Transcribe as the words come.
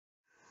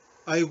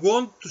I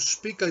want to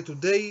speak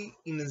today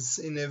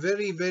in a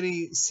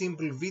very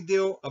simple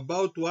video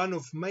about one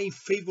of my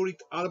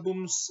favorite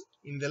albums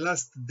in the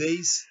last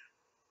days,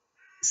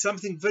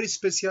 something very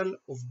special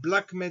of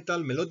black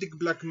metal, melodic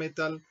black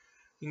metal,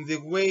 in the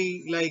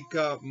way like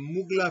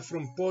Mugla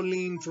from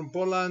Poland,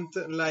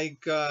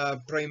 like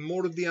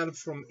Primordial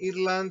from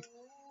Ireland,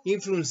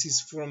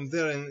 influences from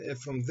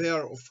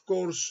there, of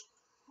course,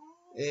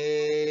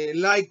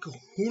 like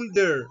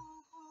Hulder,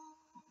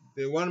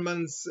 the one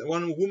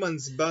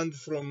woman's band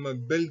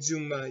from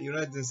Belgium,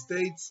 United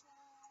States.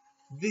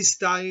 This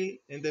style,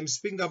 and I'm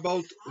speaking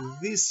about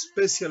this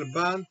special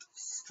band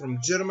from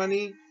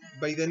Germany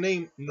by the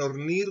name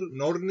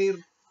NORNIR,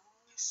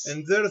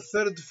 and their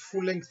third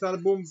full-length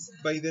album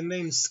by the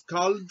name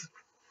Scald.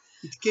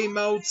 It came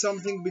out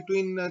something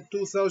between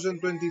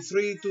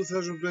 2023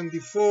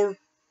 2024.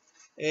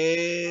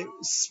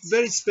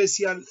 Very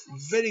special,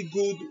 very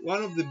good,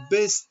 one of the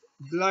best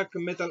black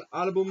metal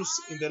albums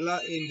in the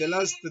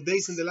last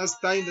days, in the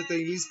last time that I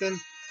listened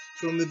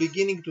from the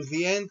beginning to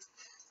the end.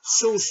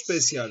 So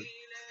special.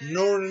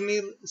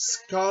 Nornir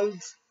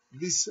Scald,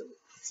 this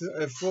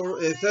third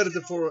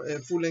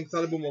full-length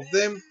album of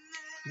them.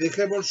 They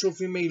have also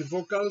female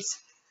vocals,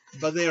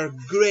 but they are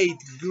great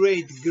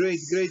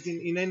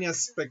in any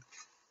aspect.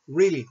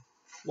 Really,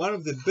 one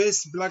of the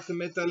best black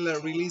metal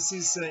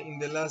releases in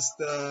the last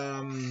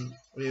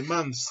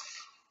months.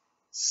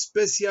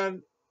 Special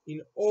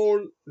in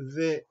all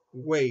the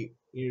way.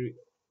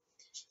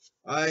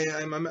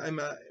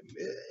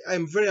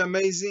 I'm very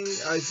amazing.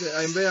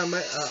 I'm very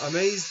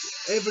amazed.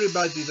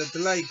 Everybody that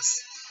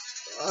likes,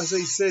 as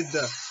I said,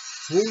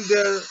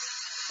 Hulder,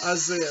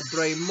 as a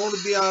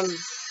Primordial,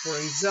 for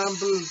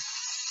example,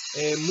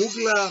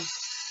 Mugla,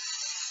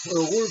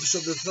 or Wolves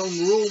of the Throne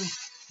Room,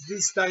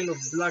 this style of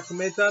black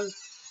metal,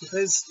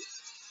 has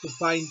to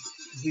find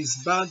this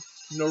band,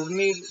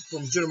 Nornir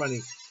from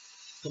Germany,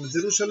 from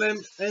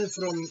Jerusalem, and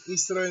from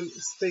Israel.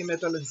 Stay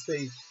metal and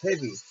stay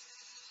heavy.